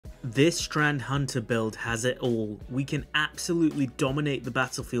This Strand Hunter build has it all. We can absolutely dominate the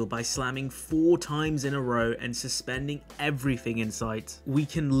battlefield by slamming 4 times in a row and suspending everything in sight. We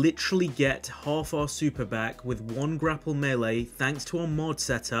can literally get half our super back with 1 grapple melee thanks to our mod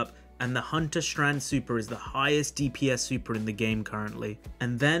setup, and the Hunter Strand super is the highest DPS super in the game currently.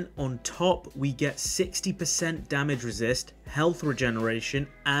 And then on top we get 60% damage resist, health regeneration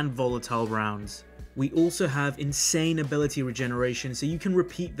and volatile rounds. We also have insane ability regeneration, so you can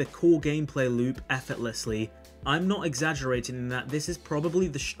repeat the core gameplay loop effortlessly. I'm not exaggerating in that this is probably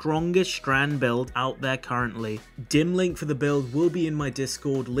the strongest Strand build out there currently. Dim link for the build will be in my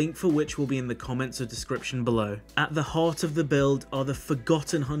Discord, link for which will be in the comments or description below. At the heart of the build are the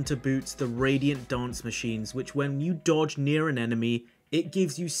Forgotten Hunter boots, the Radiant Dance Machines, which when you dodge near an enemy, it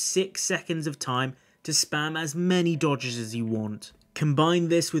gives you 6 seconds of time to spam as many dodges as you want. Combine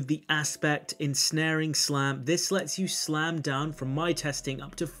this with the Aspect Ensnaring Slam. This lets you slam down, from my testing,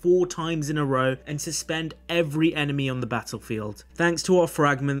 up to 4 times in a row and suspend every enemy on the battlefield. Thanks to our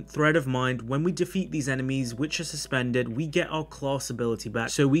fragment, Thread of Mind, when we defeat these enemies which are suspended, we get our class ability back,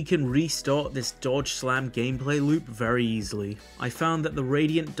 so we can restart this dodge slam gameplay loop very easily. I found that the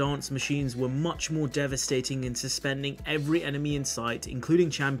Radiant Dance Machines were much more devastating in suspending every enemy in sight, including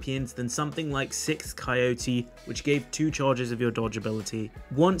champions, than something like 6th Coyote, which gave 2 charges of your dodge ability.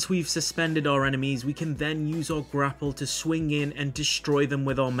 Once we've suspended our enemies, we can then use our grapple to swing in and destroy them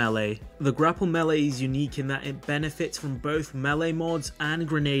with our melee. The grapple melee is unique in that it benefits from both melee mods and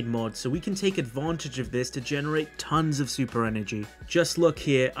grenade mods, so we can take advantage of this to generate tons of super energy. Just look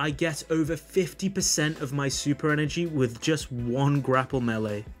here, I get over 50% of my super energy with just 1 grapple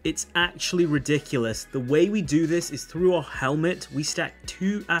melee. It's actually ridiculous. The way we do this is through our helmet. We stack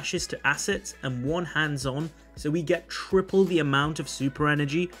 2 ashes to assets and 1 hands-on, so we get triple the amount of super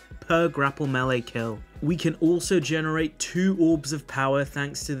energy per grapple melee kill. We can also generate 2 orbs of power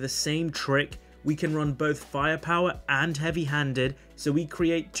thanks to the same trick. We can run both firepower and heavy-handed, so we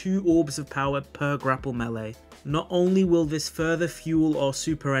create 2 orbs of power per grapple melee. Not only will this further fuel our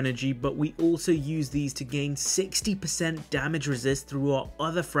super energy, but we also use these to gain 60% damage resist through our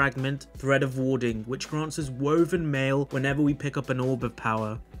other fragment, Thread of Warding, which grants us Woven Mail whenever we pick up an orb of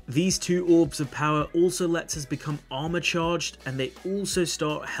power. These 2 orbs of power also lets us become armor charged, and they also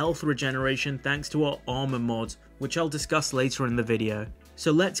start health regeneration thanks to our armor mods, which I'll discuss later in the video.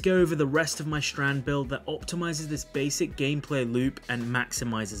 So let's go over the rest of my Strand build that optimizes this basic gameplay loop and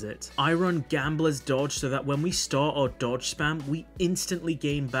maximizes it. I run Gambler's Dodge so that when we start our dodge spam, we instantly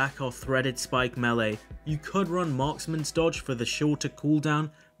gain back our Threaded Spike melee. You could run Marksman's Dodge for the shorter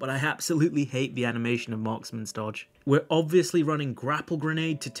cooldown, but I absolutely hate the animation of Marksman's Dodge. We're obviously running Grapple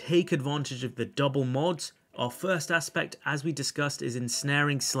Grenade to take advantage of the double mods. Our first aspect, as we discussed, is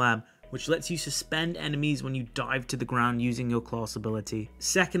Ensnaring Slam, which lets you suspend enemies when you dive to the ground using your class ability.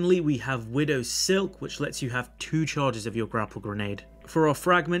 Secondly, we have Widow's Silk, which lets you have 2 charges of your Grapple Grenade. For our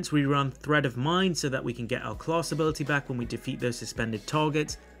fragments, we run Thread of Mind so that we can get our class ability back when we defeat those suspended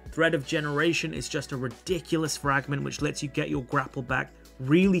targets. Thread of Generation is just a ridiculous fragment which lets you get your grapple back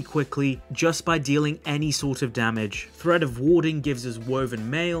really quickly just by dealing any sort of damage. Thread of Warding gives us Woven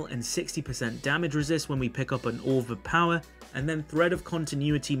Mail and 60% damage resist when we pick up an Orb of Power, and then Thread of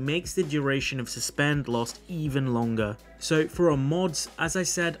Continuity makes the duration of Suspend last even longer. So for our mods, as I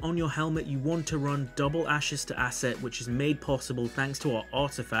said, on your helmet you want to run Double Ashes to Asset, which is made possible thanks to our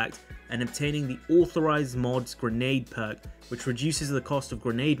artifact and obtaining the Authorized Mods Grenade perk, which reduces the cost of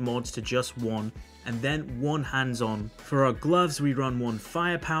grenade mods to just 1, and then 1 hands-on. For our gloves we run 1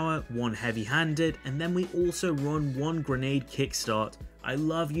 firepower, 1 heavy-handed, and then we also run 1 grenade kickstart. I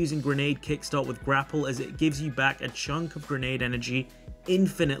love using grenade kickstart with grapple as it gives you back a chunk of grenade energy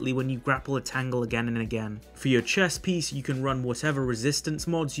infinitely when you grapple a tangle again and again. For your chest piece you can run whatever resistance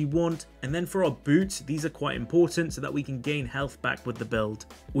mods you want, and then for our boots, these are quite important so that we can gain health back with the build.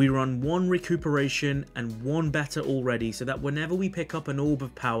 We run 1 recuperation and 1 better already so that whenever we pick up an orb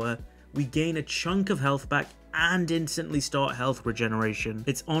of power, we gain a chunk of health back and instantly start health regeneration.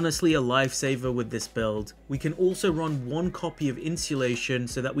 It's honestly a lifesaver with this build. We can also run 1 copy of Insulation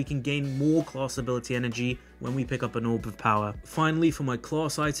so that we can gain more class ability energy when we pick up an Orb of Power. Finally, for my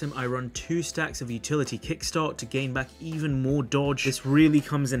class item, I run 2 stacks of Utility Kickstart to gain back even more dodge. This really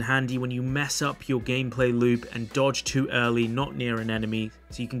comes in handy when you mess up your gameplay loop and dodge too early, not near an enemy,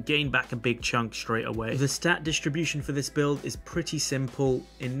 so you can gain back a big chunk straight away. The stat distribution for this build is pretty simple.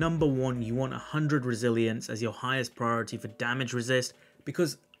 In number 1, you want 100 Resilience as your highest priority for damage resist,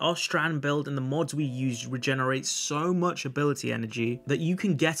 because our Strand build and the mods we use regenerate so much ability energy that you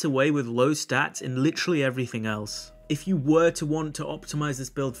can get away with low stats in literally everything else. If you were to want to optimize this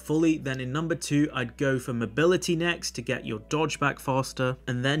build fully, then in number 2, I'd go for mobility next to get your dodge back faster,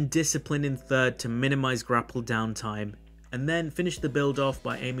 and then discipline in third to minimize grapple downtime, and then finish the build off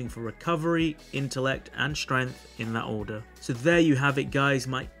by aiming for recovery, intellect, and strength in that order. So there you have it guys,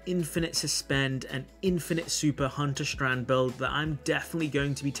 my infinite suspend and infinite super hunter strand build that I'm definitely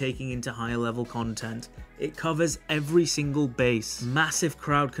going to be taking into higher level content. It covers every single base. Massive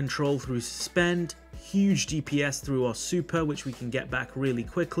crowd control through suspend, huge DPS through our super, which we can get back really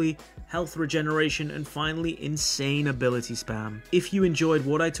quickly, health regeneration, and finally insane ability spam. If you enjoyed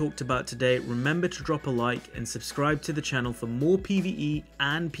what I talked about today, remember to drop a like and subscribe to the channel for more PvE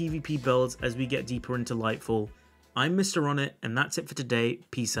and PvP builds as we get deeper into Lightfall. I'm Mr. On It, and that's it for today.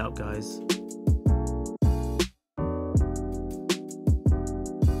 Peace out guys.